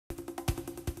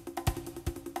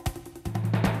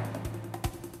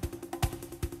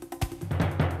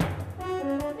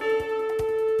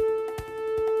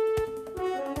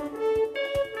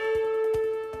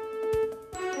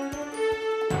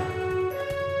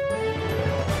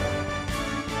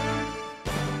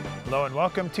Hello and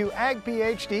welcome to Ag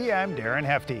PhD. I'm Darren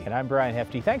Hefty. And I'm Brian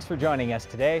Hefty. Thanks for joining us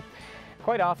today.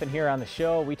 Quite often here on the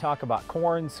show, we talk about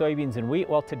corn, soybeans, and wheat.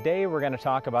 Well, today we're going to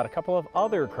talk about a couple of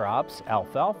other crops,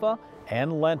 alfalfa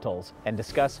and lentils, and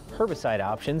discuss herbicide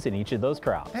options in each of those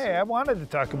crops. Hey, I wanted to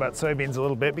talk about soybeans a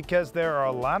little bit because there are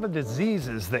a lot of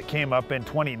diseases that came up in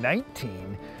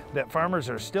 2019 that farmers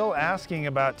are still asking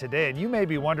about today. And you may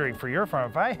be wondering for your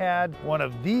farm, if I had one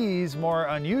of these more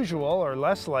unusual or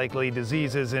less likely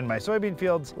diseases in my soybean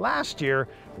fields last year,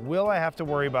 will I have to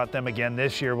worry about them again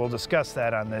this year? We'll discuss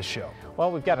that on this show.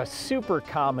 Well, we've got a super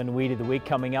common weed of the week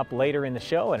coming up later in the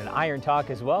show and an iron talk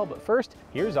as well. But first,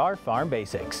 here's our farm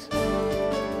basics.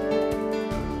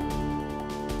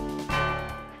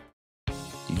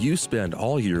 You spend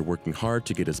all year working hard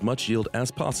to get as much yield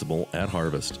as possible at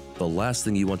harvest. The last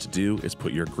thing you want to do is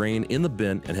put your grain in the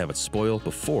bin and have it spoil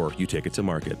before you take it to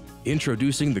market.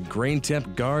 Introducing the Grain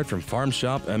Temp Guard from Farm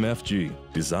Shop MFG.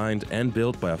 Designed and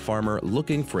built by a farmer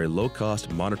looking for a low-cost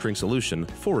monitoring solution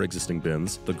for existing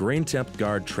bins, the Grain Temp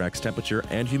Guard tracks temperature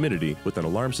and humidity with an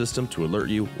alarm system to alert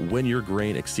you when your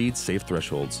grain exceeds safe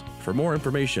thresholds. For more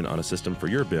information on a system for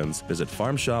your bins, visit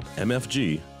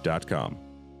farmshopmfg.com.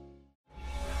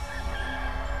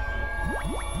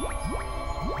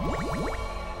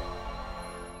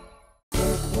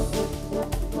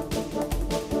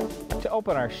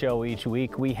 Open our show each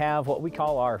week, we have what we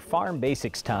call our Farm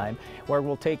Basics time, where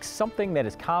we'll take something that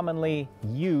is commonly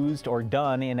used or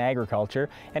done in agriculture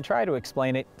and try to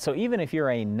explain it so even if you're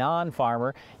a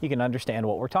non-farmer, you can understand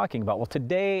what we're talking about. Well,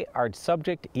 today our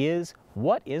subject is,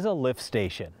 what is a lift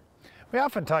station? We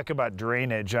often talk about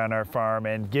drainage on our farm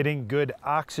and getting good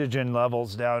oxygen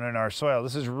levels down in our soil.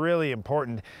 This is really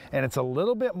important, and it's a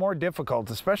little bit more difficult,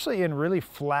 especially in really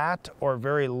flat or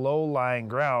very low-lying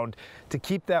ground, to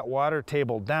keep that water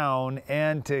table down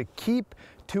and to keep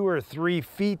 2 or 3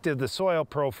 feet of the soil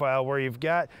profile where you've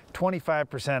got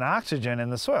 25% oxygen in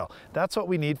the soil. That's what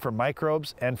we need for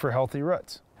microbes and for healthy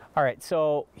roots. All right,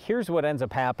 so here's what ends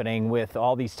up happening with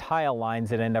all these tile lines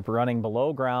that end up running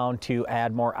below ground to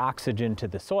add more oxygen to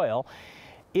the soil.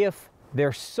 If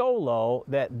they're so low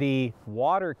that the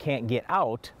water can't get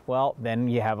out, well, then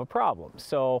you have a problem.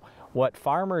 So what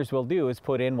farmers will do is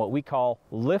put in what we call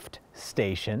lift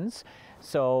stations.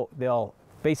 So they'll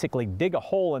basically dig a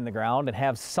hole in the ground and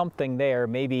have something there.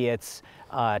 Maybe it's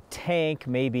a tank,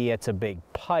 maybe it's a big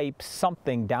pipe,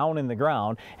 something down in the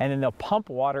ground, and then they'll pump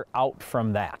water out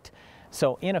from that.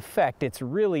 So in effect, it's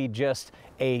really just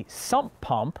a sump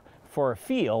pump for a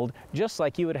field, just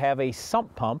like you would have a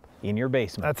sump pump in your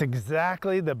basement. That's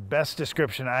exactly the best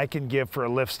description I can give for a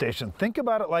lift station. Think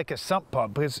about it like a sump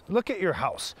pump, because look at your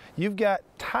house. You've got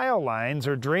tile lines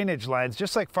or drainage lines,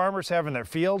 just like farmers have in their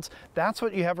fields. That's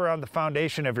what you have around the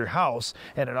foundation of your house,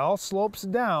 and it all slopes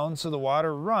down so the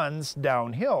water runs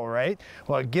downhill, right?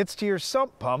 Well, it gets to your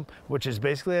sump pump, which is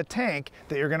basically a tank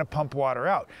that you're gonna pump water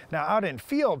out. Now, out in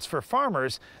fields for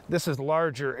farmers, this is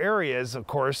larger areas, of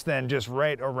course, than just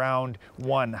right around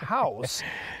one house,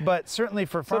 but certainly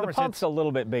for farmers, so the pump's a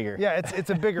little bit bigger. Yeah, it's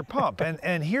a bigger pump.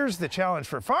 And here's the challenge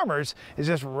for farmers, is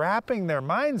just wrapping their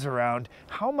minds around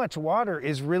how much water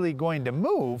is really going to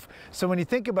move. So when you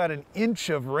think about an inch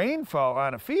of rainfall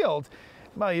on a field,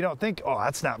 well, you don't think, oh,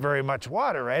 that's not very much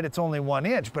water, right? It's only 1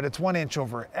 inch, but it's 1 inch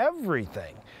over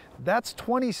everything. That's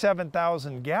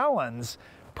 27,000 gallons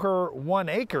per 1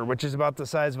 acre, which is about the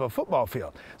size of a football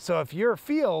field. So if your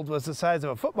field was the size of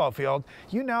a football field,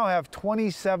 you now have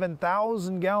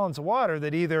 27,000 gallons of water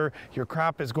that either your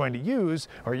crop is going to use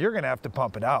or you're going to have to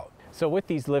pump it out. So with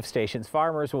these lift stations,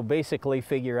 farmers will basically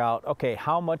figure out, okay,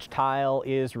 how much tile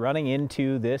is running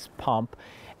into this pump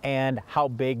and how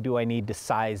big do I need to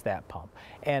size that pump?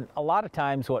 And a lot of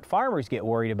times what farmers get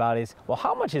worried about is, well,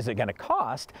 how much is it going to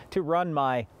cost to run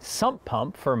my sump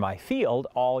pump for my field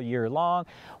all year long?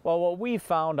 Well, what we've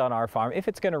found on our farm, if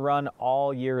it's going to run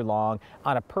all year long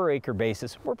on a per acre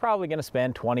basis, we're probably going to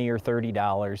spend $20 or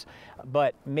 $30,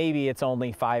 but maybe it's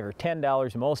only $5 or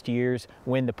 $10 most years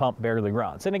when the pump barely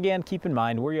runs. And again, keep in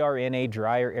mind, we are in a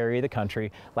drier area of the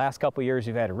country. Last couple of years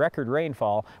we've had a record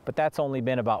rainfall, but that's only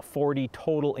been about 40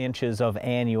 total inches of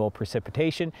annual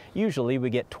precipitation. Usually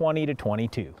we get 20 to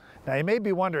 22. Now you may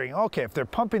be wondering, okay, if they're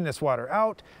pumping this water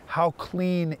out, how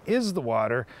clean is the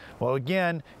water? Well,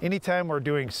 again, anytime we're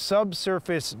doing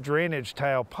subsurface drainage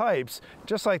tile pipes,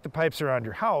 just like the pipes around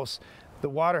your house, the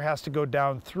water has to go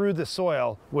down through the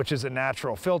soil, which is a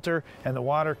natural filter, and the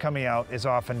water coming out is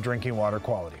often drinking water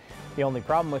quality. The only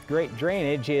problem with great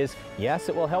drainage is, yes,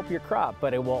 it will help your crop,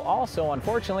 but it will also,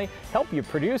 unfortunately, help you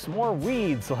produce more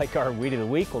weeds. Like our Weed of the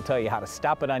Week, we'll tell you how to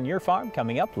stop it on your farm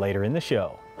coming up later in the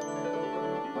show.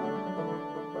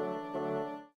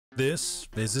 This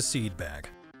is a seed bag.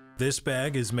 This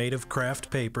bag is made of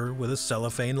kraft paper with a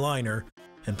cellophane liner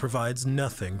and provides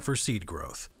nothing for seed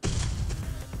growth.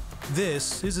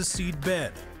 This is a seed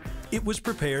bed. It was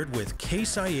prepared with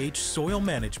Case IH soil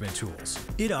management tools.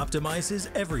 It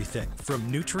optimizes everything from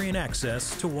nutrient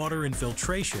access to water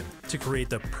infiltration to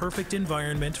create the perfect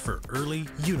environment for early,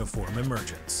 uniform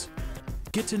emergence.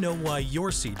 Get to know why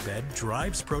your seed bed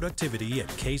drives productivity at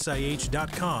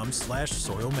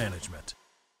caseih.com/soil management.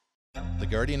 The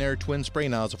Guardian Air Twin Spray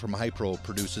Nozzle from Hypro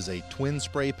produces a twin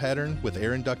spray pattern with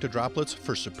air inducted droplets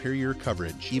for superior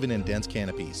coverage, even in dense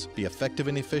canopies. Be effective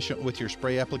and efficient with your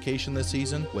spray application this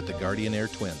season with the Guardian Air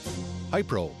Twin.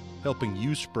 Hypro, helping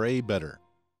you spray better.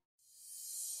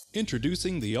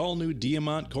 Introducing the all-new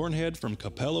Diamant Cornhead from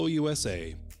Capello,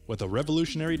 USA. With a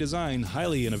revolutionary design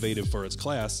highly innovative for its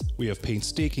class, we have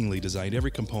painstakingly designed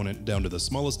every component down to the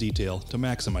smallest detail to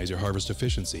maximize your harvest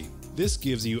efficiency. This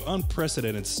gives you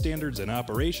unprecedented standards in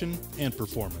operation and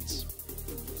performance.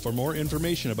 For more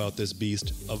information about this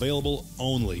beast, available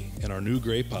only in our new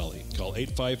gray poly, call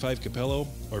 855-CAPELLO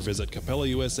or visit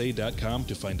capellousa.com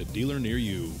to find a dealer near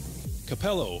you.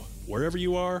 Capello, wherever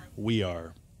you are, we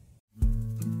are.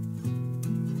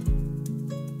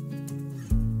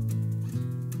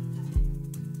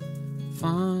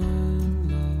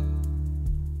 Find love,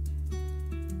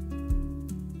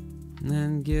 and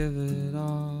then give it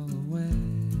all away.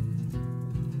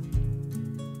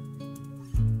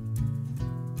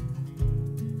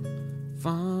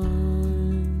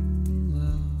 Find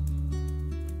love,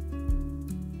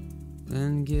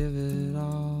 then give it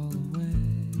all away.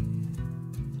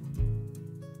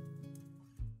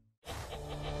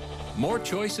 More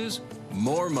choices,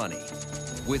 more money.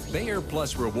 With Bayer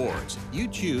Plus Rewards, you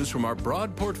choose from our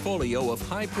broad portfolio of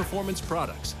high-performance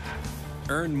products.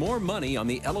 Earn more money on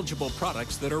the eligible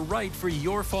products that are right for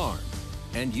your farm.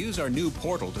 And use our new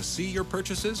portal to see your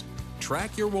purchases,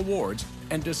 track your rewards,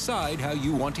 and decide how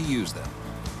you want to use them.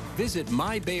 Visit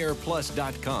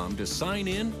mybayerplus.com to sign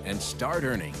in and start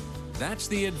earning. That's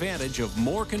the advantage of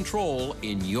more control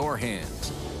in your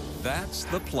hands. That's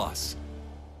the plus.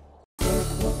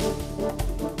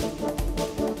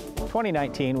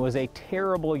 2019 was a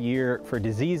terrible year for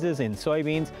diseases in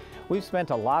soybeans. We've spent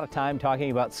a lot of time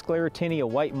talking about sclerotinia,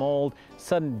 white mold,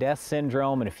 sudden death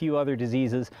syndrome, and a few other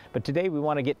diseases, but today we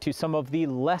want to get to some of the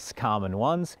less common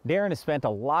ones. Darren has spent a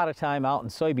lot of time out in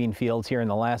soybean fields here in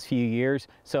the last few years.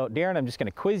 So Darren, I'm just going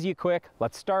to quiz you quick.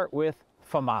 Let's start with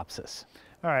Phomopsis.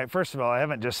 All right, first of all, I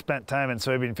haven't just spent time in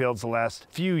soybean fields the last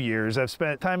few years. I've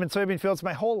spent time in soybean fields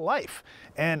my whole life.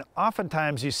 And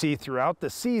oftentimes you see throughout the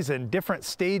season different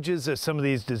stages of some of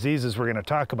these diseases we're going to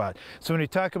talk about. So when you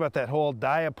talk about that whole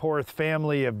diaporth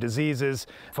family of diseases,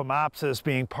 Phomopsis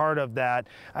being part of that,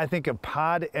 I think of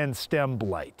pod and stem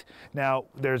blight. Now,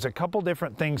 there's a couple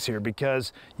different things here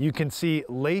because you can see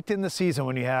late in the season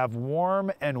when you have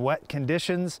warm and wet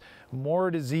conditions, more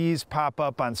disease pop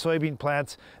up on soybean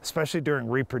plants, especially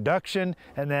during reproduction,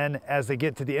 and then as they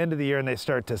get to the end of the year and they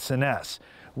start to senesce.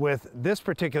 With this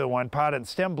particular one, pod and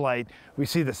stem blight, we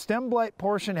see the stem blight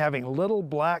portion having little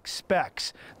black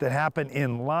specks that happen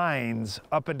in lines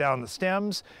up and down the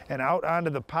stems and out onto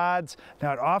the pods.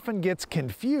 Now, it often gets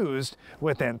confused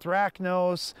with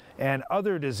anthracnose and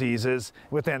other diseases.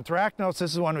 With anthracnose,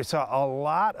 this is one we saw a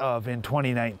lot of in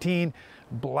 2019.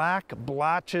 Black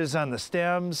blotches on the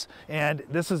stems, and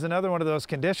this is another one of those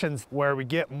conditions where we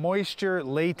get moisture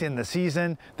late in the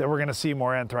season that we're going to see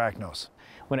more anthracnose.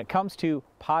 When it comes to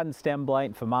pod and stem blight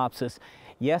and Phomopsis,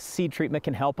 yes, seed treatment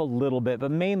can help a little bit,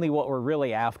 but mainly what we're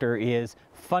really after is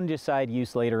fungicide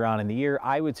use later on in the year.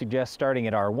 I would suggest starting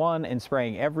at R1 and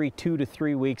spraying every 2 to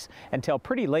 3 weeks until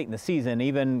pretty late in the season,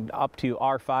 even up to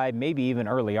R5, maybe even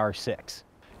early R6.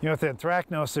 You know, with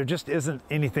anthracnose, there just isn't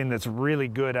anything that's really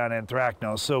good on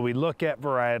anthracnose. So we look at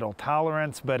varietal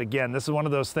tolerance, but again, this is one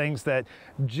of those things that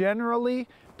generally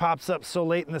pops up so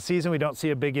late in the season we don't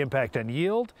see a big impact on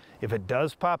yield. If it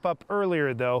does pop up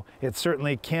earlier though, it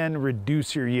certainly can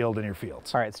reduce your yield in your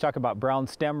fields. All right, let's talk about brown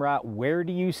stem rot. Where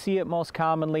do you see it most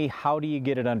commonly? How do you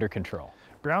get it under control?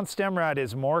 Brown stem rot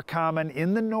is more common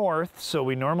in the north, so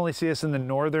we normally see this in the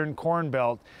northern corn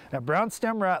belt. Now, brown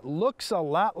stem rot looks a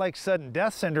lot like sudden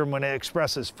death syndrome when it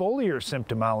expresses foliar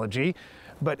symptomology,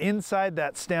 but inside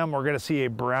that stem we're going to see a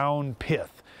brown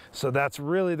pith. So that's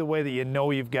really the way that you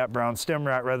know you've got brown stem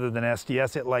rot rather than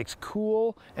SDS. It likes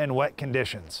cool and wet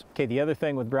conditions. Okay, the other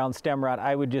thing with brown stem rot,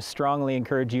 I would just strongly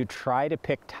encourage you, try to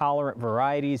pick tolerant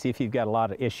varieties if you've got a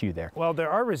lot of issue there. Well, there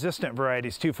are resistant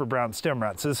varieties too for brown stem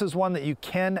rot. So this is one that you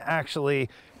can actually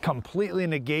completely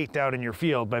negate out in your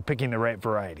field by picking the right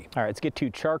variety. All right, let's get to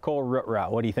charcoal root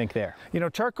rot. What do you think there? You know,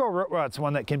 charcoal root rot's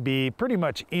one that can be pretty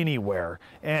much anywhere.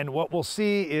 And what we'll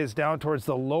see is down towards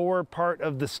the lower part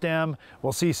of the stem,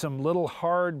 we'll see some little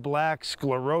hard black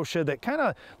sclerotia that kind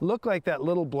of look like that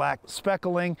little black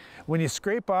speckling. When you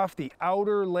scrape off the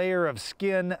outer layer of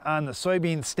skin on the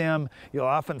soybean stem, you'll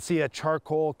often see a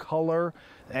charcoal color.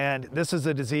 And this is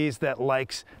a disease that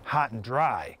likes hot and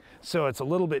dry. So it's a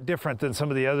little bit different than some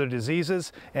of the other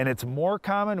diseases, and it's more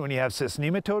common when you have cyst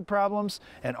nematode problems,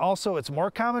 and also it's more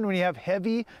common when you have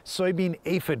heavy soybean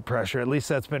aphid pressure. At least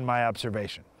that's been my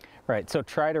observation. Right, so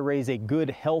try to raise a good,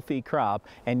 healthy crop,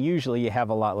 and usually you have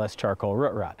a lot less charcoal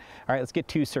root rot. All right, let's get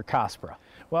to Cercospora.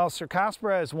 Well,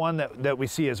 Cercospora is one that we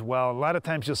see as well. A lot of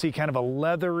times you'll see kind of a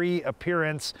leathery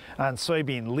appearance on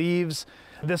soybean leaves.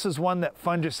 This is one that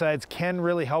fungicides can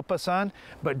really help us on,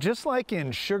 but just like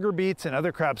in sugar beets and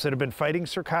other crops that have been fighting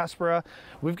Cercospora,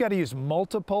 we've got to use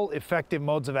multiple effective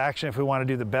modes of action if we want to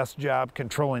do the best job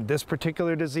controlling this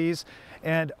particular disease.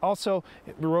 And also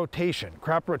rotation.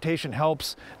 Crop rotation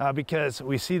helps because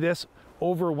we see this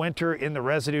over winter in the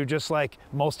residue, just like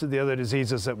most of the other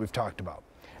diseases that we've talked about.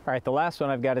 All right, the last one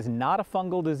I've got is not a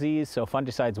fungal disease, so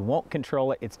fungicides won't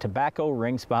control it. It's tobacco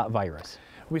ring spot virus.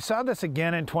 We saw this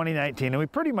again in 2019, and we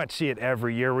pretty much see it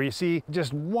every year, where you see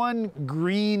just one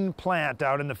green plant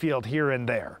out in the field here and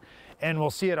there. And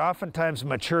we'll see it oftentimes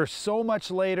mature so much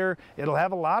later. It'll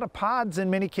have a lot of pods in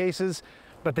many cases,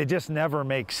 but they just never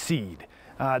make seed.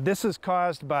 This is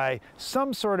caused by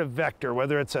some sort of vector,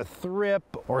 whether it's a thrip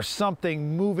or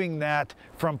something moving that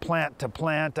from plant to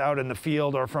plant out in the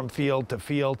field or from field to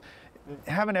field.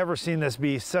 Haven't ever seen this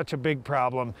be such a big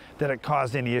problem that it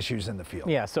caused any issues in the field.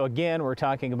 Yeah, so again, we're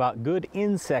talking about good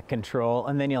insect control,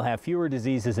 and then you'll have fewer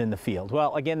diseases in the field.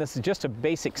 Well, again, this is just a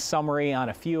basic summary on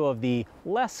a few of the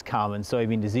less common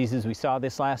soybean diseases we saw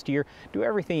this last year. Do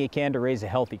everything you can to raise a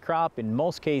healthy crop. In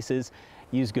most cases,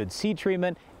 use good seed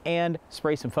treatment and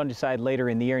spray some fungicide later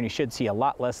in the year, and you should see a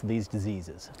lot less of these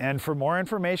diseases. And for more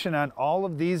information on all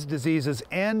of these diseases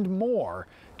and more,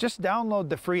 just download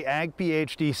the free Ag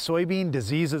PhD Soybean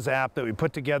Diseases app that we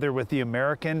put together with the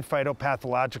American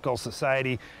Phytopathological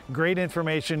Society. Great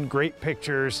information, great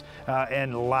pictures,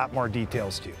 and a lot more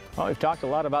details too. Well, we've talked a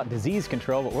lot about disease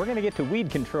control, but we're going to get to weed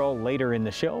control later in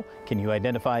the show. Can you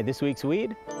identify this week's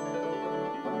weed?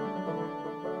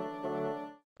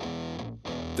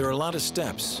 There are a lot of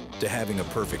steps to having a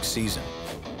perfect season.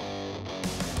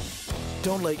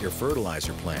 Don't let your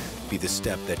fertilizer plan be the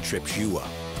step that trips you up.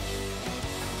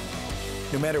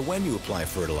 No matter when you apply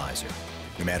fertilizer,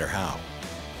 no matter how,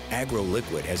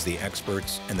 AgroLiquid has the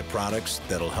experts and the products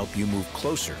that'll help you move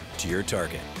closer to your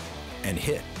target and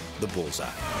hit the bullseye.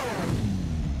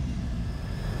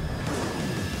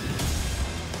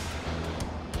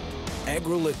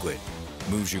 AgroLiquid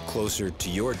moves you closer to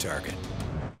your target.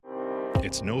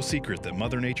 It's no secret that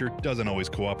Mother Nature doesn't always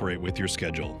cooperate with your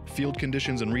schedule. Field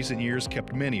conditions in recent years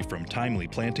kept many from timely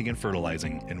planting and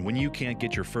fertilizing, and when you can't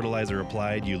get your fertilizer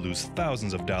applied, you lose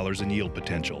thousands of dollars in yield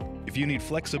potential. If you need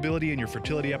flexibility in your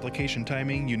fertility application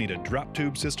timing, you need a drop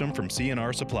tube system from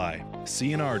C&R Supply.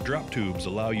 C&R drop tubes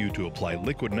allow you to apply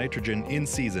liquid nitrogen in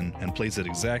season and place it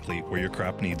exactly where your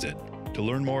crop needs it. To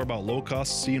learn more about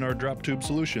low-cost C&R drop tube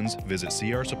solutions, visit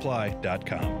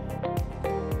crsupply.com.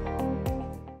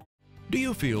 Do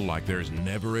you feel like there's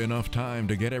never enough time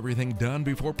to get everything done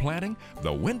before planting?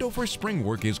 The window for spring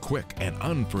work is quick and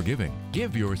unforgiving.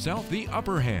 Give yourself the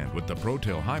upper hand with the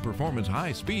ProTill High Performance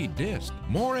High Speed Disc.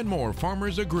 More and more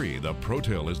farmers agree the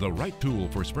ProTill is the right tool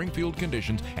for springfield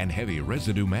conditions and heavy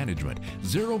residue management.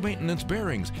 Zero maintenance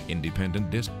bearings, independent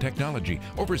disc technology,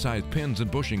 oversized pins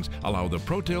and bushings allow the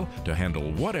ProTill to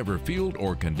handle whatever field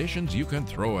or conditions you can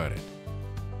throw at it.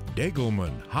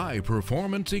 Degelman High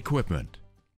Performance Equipment.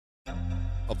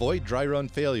 Avoid dry run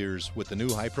failures with the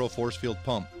new Hi-Pro Force Field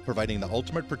Pump. Providing the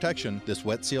ultimate protection, this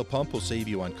wet seal pump will save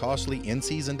you on costly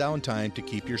in-season downtime to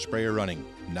keep your sprayer running.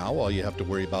 Now all you have to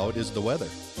worry about is the weather.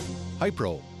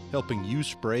 Hi-Pro, helping you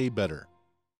spray better.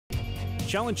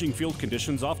 Challenging field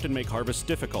conditions often make harvest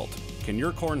difficult. Can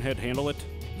your corn head handle it?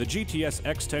 The GTS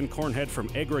X10 corn head from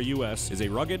Agra US is a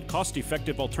rugged,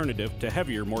 cost-effective alternative to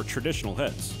heavier, more traditional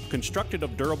heads. Constructed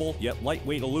of durable yet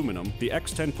lightweight aluminum, the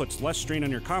X10 puts less strain on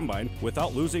your combine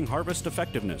without losing harvest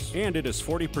effectiveness. And it is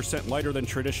 40% lighter than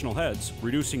traditional heads,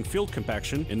 reducing field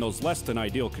compaction in those less than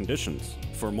ideal conditions.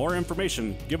 For more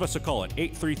information, give us a call at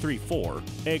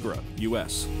 8334-AGRA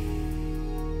US.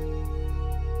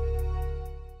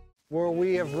 Where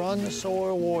we have run the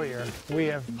Soil Warrior, we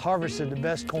have harvested the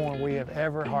best corn we have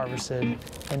ever harvested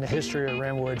in the history of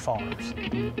Renwood Farms.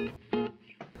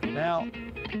 Now,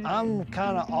 I'm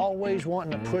kind of always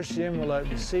wanting to push the envelope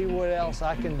to see what else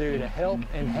I can do to help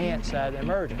enhance that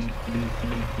emergence.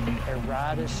 Their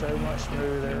ride is so much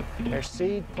smoother. Their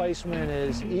seed placement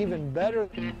is even better.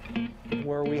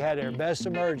 Where we had our best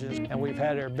emergence and we've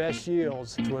had our best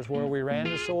yields was where we ran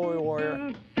the Soil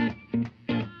Warrior.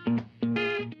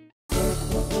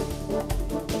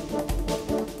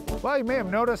 Well, you may have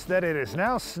noticed that it is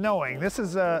now snowing. This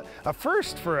is a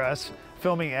first for us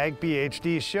filming Ag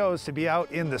PhD shows to be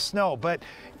out in the snow. But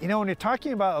you know, when you're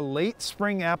talking about a late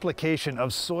spring application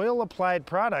of soil applied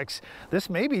products, this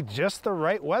may be just the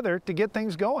right weather to get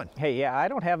things going. Hey, yeah, I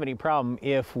don't have any problem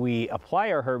if we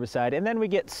apply our herbicide and then we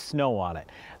get snow on it.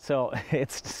 So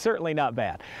it's certainly not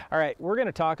bad. All right, we're going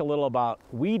to talk a little about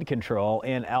weed control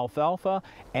in alfalfa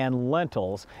and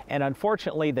lentils. And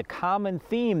unfortunately, the common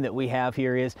theme that we have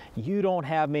here is you don't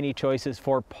have many choices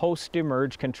for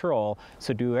post-emerge control.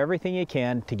 So do everything you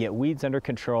can to get weeds under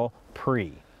control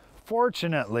pre.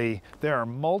 Fortunately, there are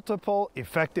multiple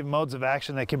effective modes of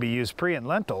action that can be used pre in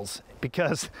lentils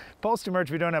because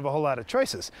post-emerge we don't have a whole lot of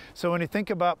choices. So when you think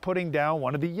about putting down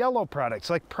one of the yellow products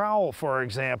like Prowl, for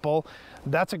example,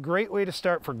 that's a great way to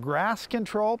start for grass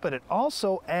control, but it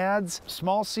also adds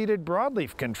small-seeded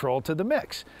broadleaf control to the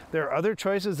mix. There are other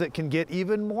choices that can get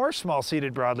even more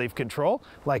small-seeded broadleaf control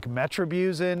like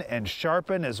metribuzin and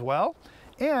Sharpen as well.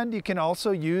 And you can also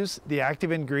use the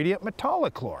active ingredient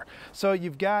metolachlor. So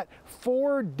you've got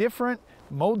 4 different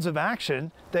modes of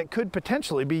action that could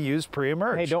potentially be used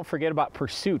pre-emerge. Hey, don't forget about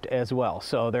Pursuit as well.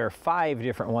 So there are 5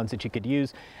 different ones that you could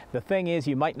use. The thing is,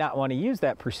 you might not want to use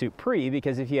that Pursuit pre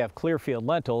because if you have Clearfield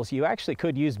lentils, you actually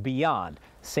could use Beyond.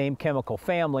 Same chemical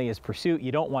family as Pursuit.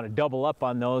 You don't want to double up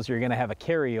on those. You're going to have a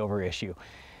carryover issue.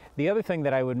 The other thing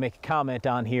that I would make a comment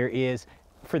on here is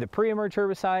for the pre-emerge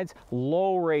herbicides,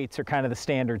 low rates are kind of the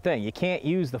standard thing. You can't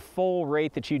use the full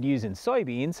rate that you'd use in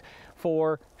soybeans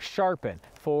for Sharpen,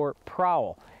 for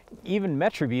Prowl. Even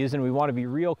metribuzin, we want to be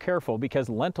real careful because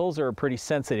lentils are a pretty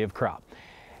sensitive crop.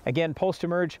 Again,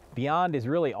 post-emerge, Beyond is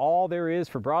really all there is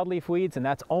for broadleaf weeds, and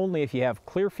that's only if you have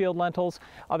Clearfield lentils.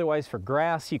 Otherwise, for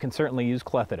grass, you can certainly use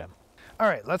clethodim. All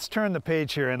right, let's turn the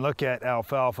page here and look at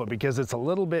alfalfa because it's a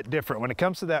little bit different. When it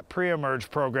comes to that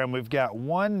pre-emerge program, we've got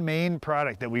one main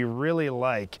product that we really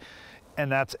like,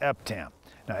 and that's Eptam.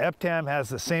 Now, Eptam has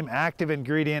the same active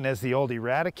ingredient as the old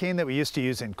eradicane that we used to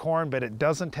use in corn, but it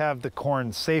doesn't have the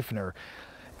corn safener.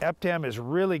 Eptam is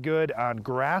really good on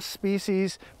grass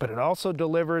species, but it also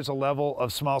delivers a level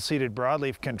of small-seeded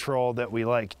broadleaf control that we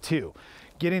like too.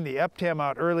 Getting the Eptam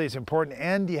out early is important,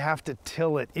 and you have to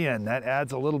till it in. That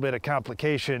adds a little bit of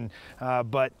complication,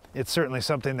 but it's certainly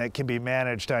something that can be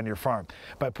managed on your farm.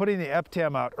 By putting the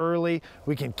Eptam out early,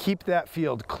 we can keep that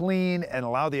field clean and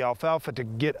allow the alfalfa to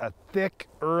get a thick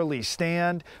early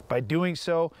stand. By doing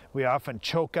so, we often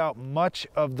choke out much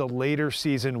of the later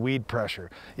season weed pressure.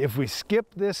 If we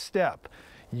skip this step,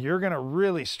 you're going to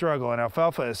really struggle, and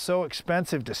alfalfa is so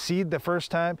expensive to seed the first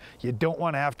time, you don't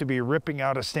want to have to be ripping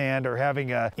out a stand or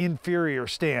having an inferior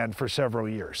stand for several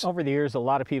years. Over the years, a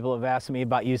lot of people have asked me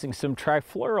about using some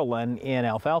trifluralin in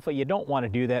alfalfa. You don't want to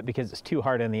do that because it's too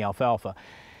hard on the alfalfa.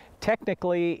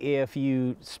 Technically, if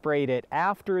you sprayed it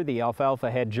after the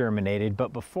alfalfa had germinated,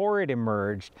 but before it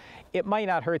emerged, it might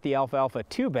not hurt the alfalfa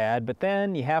too bad, but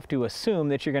then you have to assume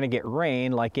that you're going to get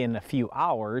rain like in a few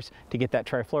hours to get that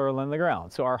trifluralin in the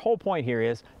ground. So our whole point here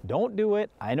is don't do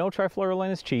it. I know trifluralin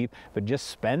is cheap, but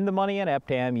just spend the money on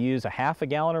Eptam, use a half a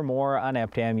gallon or more on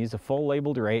Eptam, use a full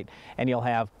labeled rate, and you'll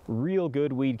have real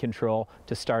good weed control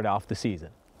to start off the season.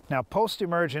 Now,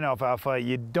 post-emerge in alfalfa,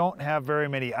 you don't have very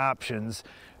many options.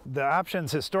 The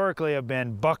options historically have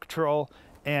been Bucktrol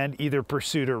and either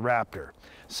Pursuit or Raptor.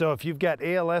 So if you've got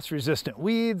ALS resistant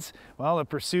weeds, well, the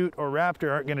Pursuit or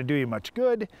Raptor aren't going to do you much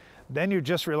good. Then you're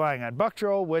just relying on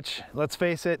Bucktrol, which, let's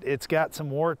face it, it's got some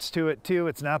warts to it too.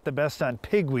 It's not the best on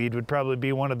pigweed, would probably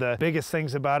be one of the biggest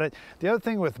things about it. The other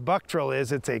thing with Bucktrol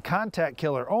is it's a contact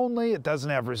killer only. It doesn't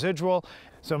have residual.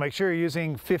 So make sure you're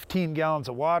using 15 gallons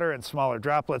of water and smaller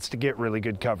droplets to get really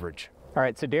good coverage. All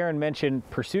right, so Darren mentioned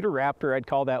Pursuit or Raptor, I'd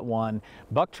call that 1.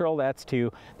 Bucktrol, that's 2.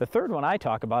 The third one I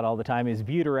talk about all the time is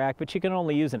Butarac, but you can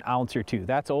only use an ounce or 2.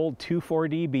 That's old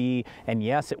 2,4-DB, and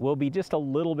yes, it will be just a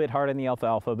little bit hard on the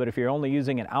alfalfa, but if you're only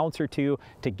using an ounce or 2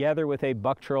 together with a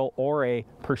Bucktrol or a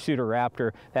Pursuit or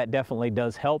Raptor, that definitely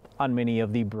does help on many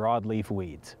of the broadleaf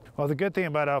weeds. Well, the good thing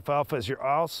about alfalfa is you're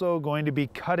also going to be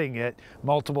cutting it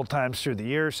multiple times through the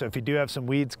year. So if you do have some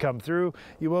weeds come through,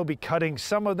 you will be cutting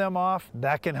some of them off.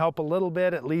 That can help a little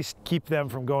bit, at least keep them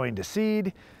from going to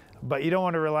seed. but you don't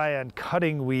want to rely on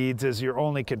cutting weeds as your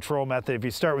only control method. If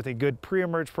you start with a good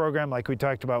pre-emerge program like we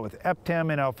talked about with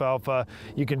Eptem and alfalfa,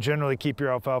 you can generally keep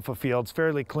your alfalfa fields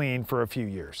fairly clean for a few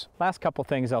years. Last couple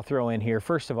things I'll throw in here.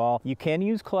 First of all, you can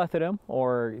use clethodim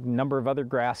or a number of other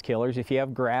grass killers if you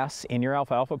have grass in your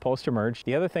alfalfa post-emerge.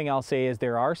 The other thing I'll say is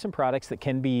there are some products that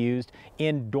can be used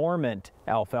in dormant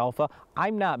alfalfa.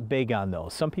 I'm not big on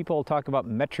those. Some people talk about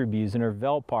metribuzin or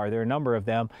Velpar. There are a number of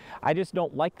them. I just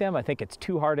don't like them. I think it's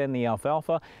too hard on the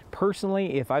alfalfa.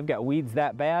 Personally, if I've got weeds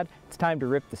that bad, it's time to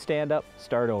rip the stand up,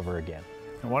 start over again.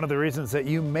 And one of the reasons that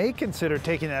you may consider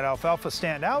taking that alfalfa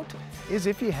stand out is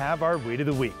if you have our Weed of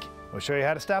the Week. We'll show you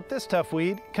how to stop this tough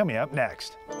weed coming up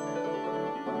next.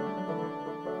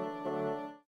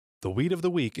 The Weed of the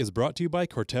Week is brought to you by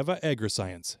Corteva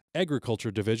Agriscience,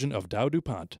 Agriculture Division of Dow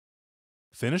DuPont.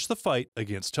 Finish the fight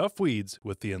against tough weeds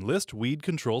with the Enlist Weed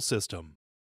Control System.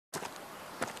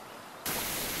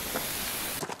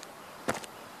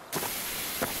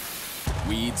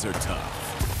 Weeds are tough,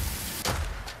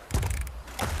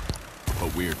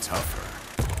 but we're tougher.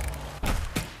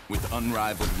 With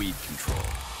unrivaled weed control,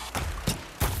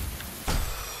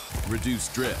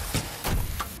 reduced drift,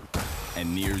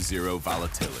 and near zero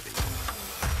volatility.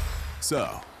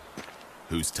 So,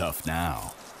 who's tough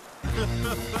now?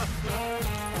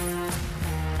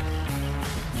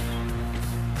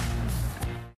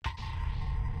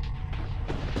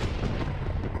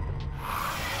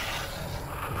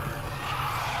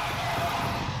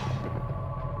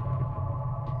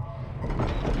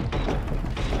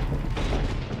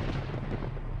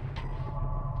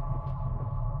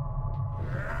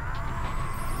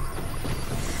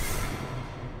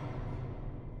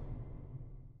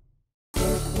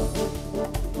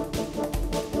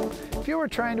 If you were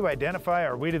trying to identify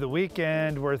our Weed of the Week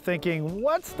and we're thinking,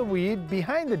 what's the weed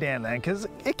behind the dandelion? Because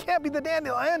it can't be the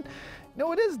dandelion.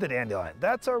 No, it is the dandelion.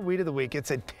 That's our Weed of the Week.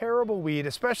 It's a terrible weed,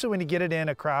 especially when you get it in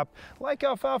a crop like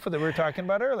alfalfa that we were talking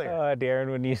about earlier.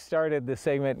 Darren, when you started the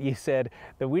segment, you said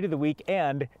the Weed of the Week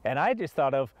and I just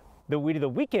thought of the Weed of the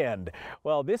Weekend.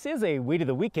 Well, this is a Weed of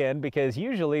the Weekend because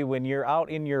usually when you're out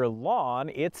in your lawn,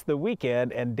 it's the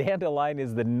weekend and dandelion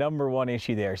is the #1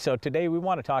 issue there. So today we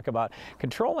want to talk about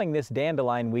controlling this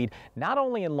dandelion weed, not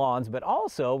only in lawns, but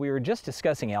also we were just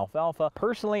discussing alfalfa.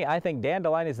 Personally, I think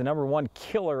dandelion is the #1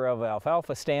 killer of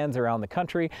alfalfa stands around the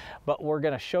country, but we're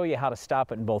going to show you how to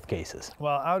stop it in both cases.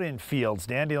 Well, out in fields,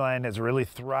 dandelion has really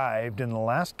thrived in the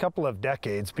last couple of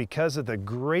decades because of the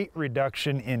great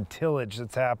reduction in tillage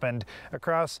that's happened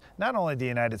across not only the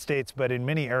United States, but in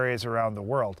many areas around the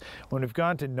world. When we've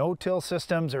gone to no-till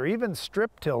systems or even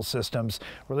strip-till systems,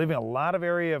 we're leaving a lot of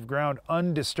area of ground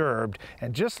undisturbed.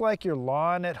 And just like your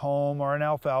lawn at home or an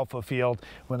alfalfa field,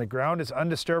 when the ground is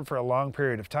undisturbed for a long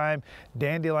period of time,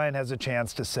 dandelion has a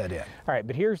chance to set in. All right,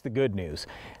 but here's the good news.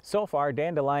 So far,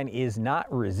 dandelion is not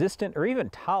resistant or even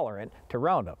tolerant to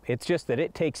Roundup. It's just that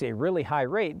it takes a really high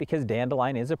rate because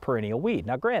dandelion is a perennial weed.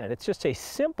 Now, granted, it's just a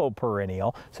simple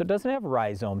perennial, so it doesn't have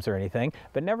rhizomes or anything,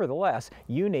 but nevertheless,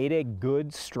 you need a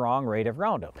good, strong rate of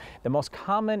Roundup. The most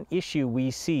common issue we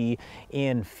see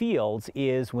in fields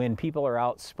is when people are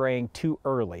out spraying too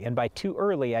early. And by too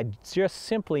early, I just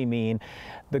simply mean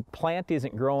the plant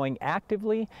isn't growing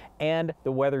actively and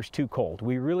the weather's too cold.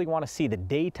 We really want to see the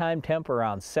daytime temp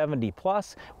around 70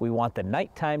 plus. We want the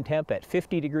nighttime temp at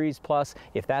 50 degrees plus.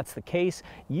 If that's the case,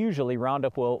 usually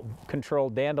Roundup will control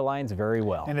dandelions very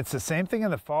well. And it's the same thing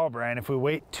in the fall, Brian. If we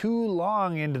wait too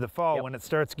long into the fall when it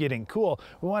starts getting cool,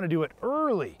 we want to do it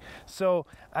early. So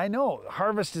I know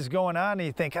harvest is going on and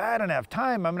you think, I don't have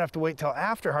time, I'm gonna have to wait till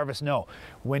after harvest. No,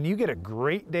 when you get a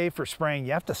great day for spraying,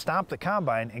 you have to stop the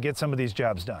combine and get some of these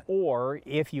jobs done. Or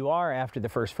if you are after the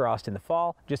first frost in the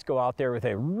fall, just go out there with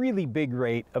a really big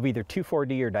rate of either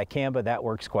 2,4-D or dicamba. That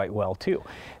works quite well too.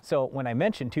 So when I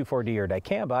mentioned 2,4-D or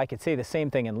dicamba, I could say the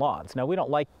same thing in lawns. Now we don't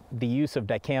like the use of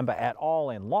dicamba at all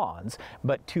in lawns,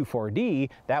 but 2,4-D,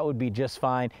 that would be just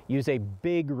fine. Use a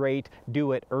big rate,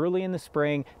 do it early in the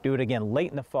spring, do it again late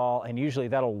in the fall, and usually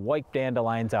that'll wipe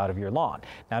dandelions out of your lawn.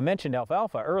 Now I mentioned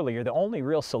alfalfa earlier. The only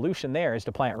real solution there is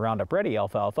to plant Roundup Ready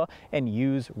alfalfa and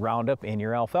use Roundup in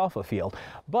your alfalfa field.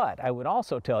 But I would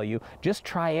also tell you, just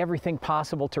try everything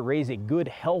possible to raise a good,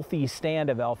 healthy stand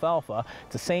of alfalfa.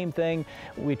 It's the same thing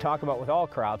we talk about with all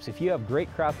crops. If you have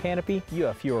great crop canopy, you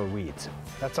have fewer weeds.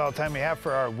 That's all the time we have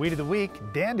for our Weed of the Week,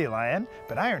 dandelion,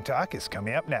 but Iron Talk is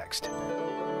coming up next.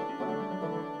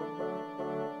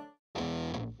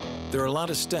 There are a lot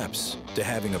of steps to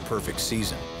having a perfect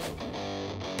season.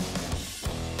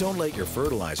 Don't let your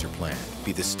fertilizer plan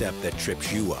be the step that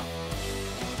trips you up.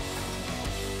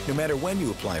 No matter when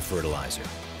you apply fertilizer,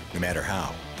 no matter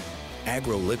how,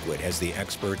 AgroLiquid has the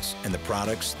experts and the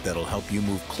products that'll help you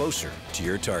move closer to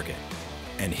your target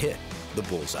and hit the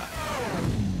bullseye.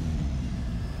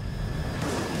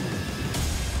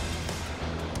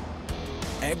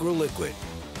 AgroLiquid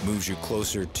moves you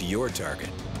closer to your target.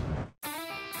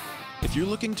 If you're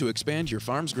looking to expand your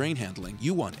farm's grain handling,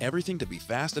 you want everything to be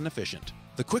fast and efficient.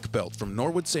 The Quick Belt from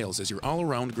Norwood Sales is your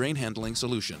all-around grain handling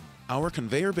solution. Our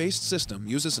conveyor-based system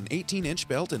uses an 18-inch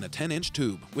belt and a 10-inch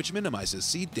tube, which minimizes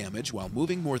seed damage while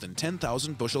moving more than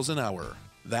 10,000 bushels an hour.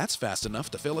 That's fast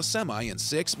enough to fill a semi in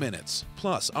 6 minutes.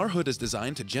 Plus, our hood is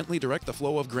designed to gently direct the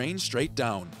flow of grain straight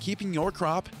down, keeping your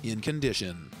crop in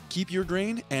condition. Keep your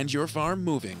grain and your farm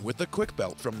moving with the Quick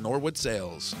Belt from Norwood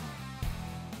Sales.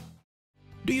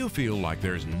 Do you feel like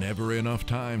there's never enough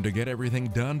time to get everything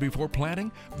done before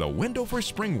planting? The window for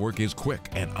spring work is quick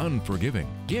and unforgiving.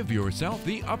 Give yourself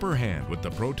the upper hand with the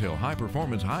ProTill High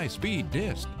Performance High Speed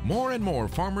Disc. More and more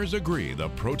farmers agree the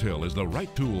ProTill is the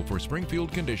right tool for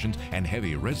spring-field conditions and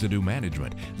heavy residue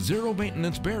management. Zero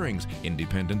maintenance bearings,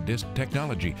 independent disc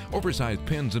technology, oversized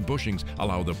pins and bushings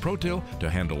allow the ProTill to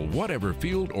handle whatever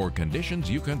field or conditions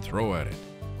you can throw at it.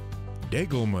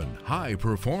 Degelman High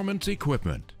Performance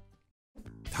Equipment.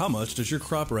 How much does your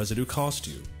crop residue cost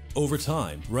you? Over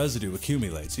time, residue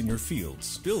accumulates in your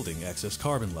fields, building excess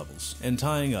carbon levels and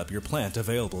tying up your plant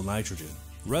available nitrogen.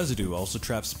 Residue also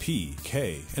traps P,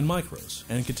 K, and micros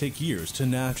and can take years to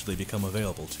naturally become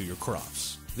available to your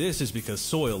crops. This is because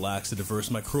soil lacks the diverse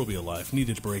microbial life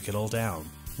needed to break it all down.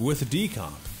 With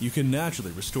Decomp, you can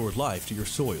naturally restore life to your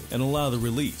soil and allow the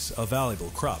release of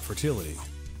valuable crop fertility.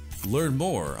 Learn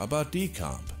more about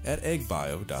Decomp at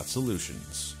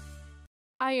eggbio.solutions.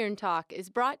 Iron Talk is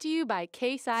brought to you by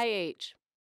Case IH.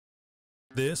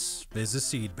 This is a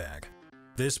seed bag.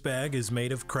 This bag is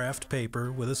made of craft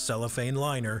paper with a cellophane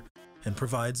liner and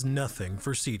provides nothing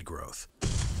for seed growth.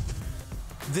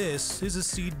 This is a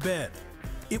seed bed.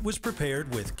 It was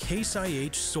prepared with Case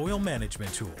IH soil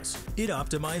management tools. It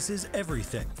optimizes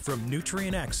everything from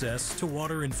nutrient access to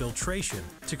water infiltration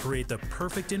to create the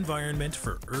perfect environment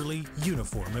for early,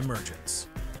 uniform emergence.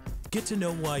 Get to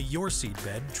know why your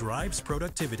seedbed drives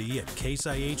productivity at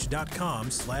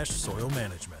caseih.com/soil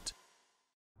management.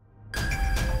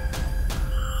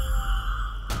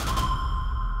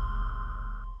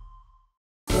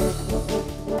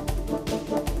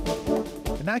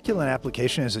 Inoculant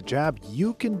application is a job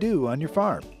you can do on your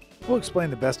farm. We'll explain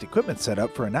the best equipment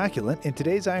setup for inoculant in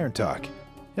today's Iron Talk.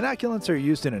 Inoculants are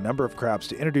used in a number of crops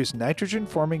to introduce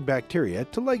nitrogen-forming bacteria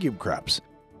to legume crops.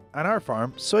 On our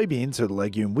farm, soybeans are the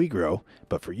legume we grow,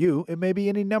 but for you, it may be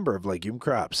any number of legume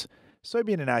crops.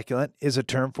 Soybean inoculant is a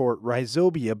term for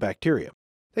rhizobia bacteria.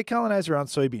 They colonize around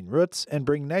soybean roots and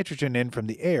bring nitrogen in from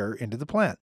the air into the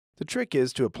plant. The trick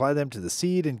is to apply them to the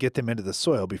seed and get them into the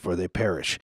soil before they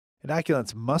perish.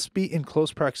 Inoculants must be in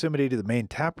close proximity to the main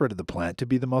taproot of the plant to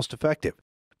be the most effective.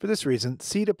 For this reason,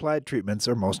 seed-applied treatments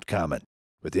are most common.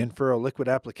 With in-furrow liquid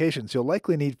applications, you'll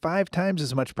likely need 5 times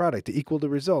as much product to equal the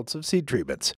results of seed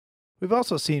treatments. We've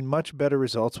also seen much better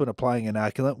results when applying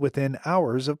inoculant within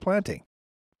hours of planting.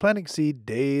 Planting seed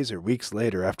days or weeks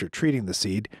later after treating the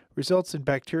seed results in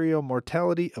bacterial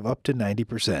mortality of up to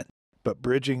 90%. But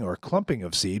bridging or clumping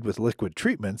of seed with liquid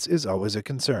treatments is always a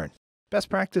concern. Best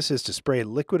practice is to spray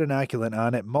liquid inoculant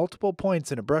on at multiple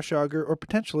points in a brush auger or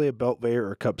potentially a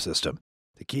beltveyor or cup system.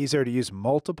 The keys are to use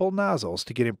multiple nozzles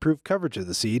to get improved coverage of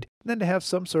the seed, and then to have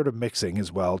some sort of mixing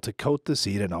as well to coat the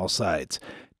seed on all sides.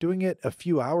 Doing it a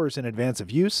few hours in advance of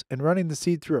use and running the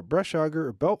seed through a brush auger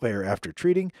or beltveyor after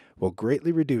treating will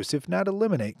greatly reduce, if not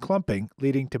eliminate, clumping,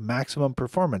 leading to maximum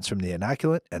performance from the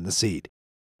inoculant and the seed.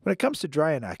 When it comes to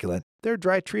dry inoculant, there are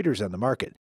dry treaters on the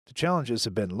market. The challenges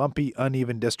have been lumpy,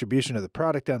 uneven distribution of the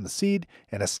product on the seed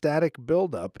and a static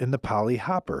buildup in the poly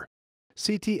hopper.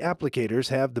 CT applicators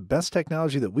have the best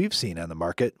technology that we've seen on the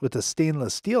market with a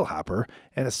stainless steel hopper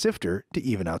and a sifter to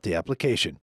even out the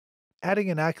application. Adding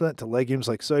inoculant to legumes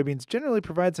like soybeans generally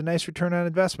provides a nice return on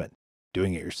investment.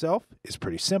 Doing it yourself is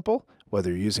pretty simple,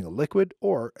 whether you're using a liquid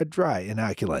or a dry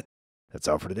inoculant. That's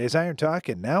all for today's Iron Talk,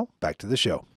 and now back to the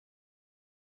show.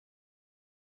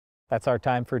 That's our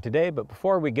time for today, but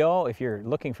before we go, if you're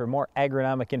looking for more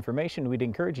agronomic information, we'd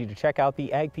encourage you to check out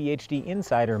the Ag PhD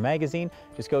Insider magazine.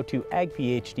 Just go to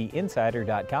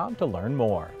agphdinsider.com to learn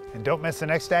more. And don't miss the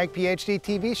next Ag PhD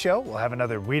TV show. We'll have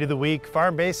another Weed of the Week,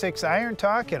 Farm Basics, Iron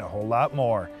Talk, and a whole lot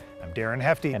more. I'm Darren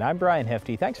Hefty. And I'm Brian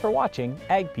Hefty. Thanks for watching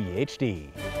Ag PhD.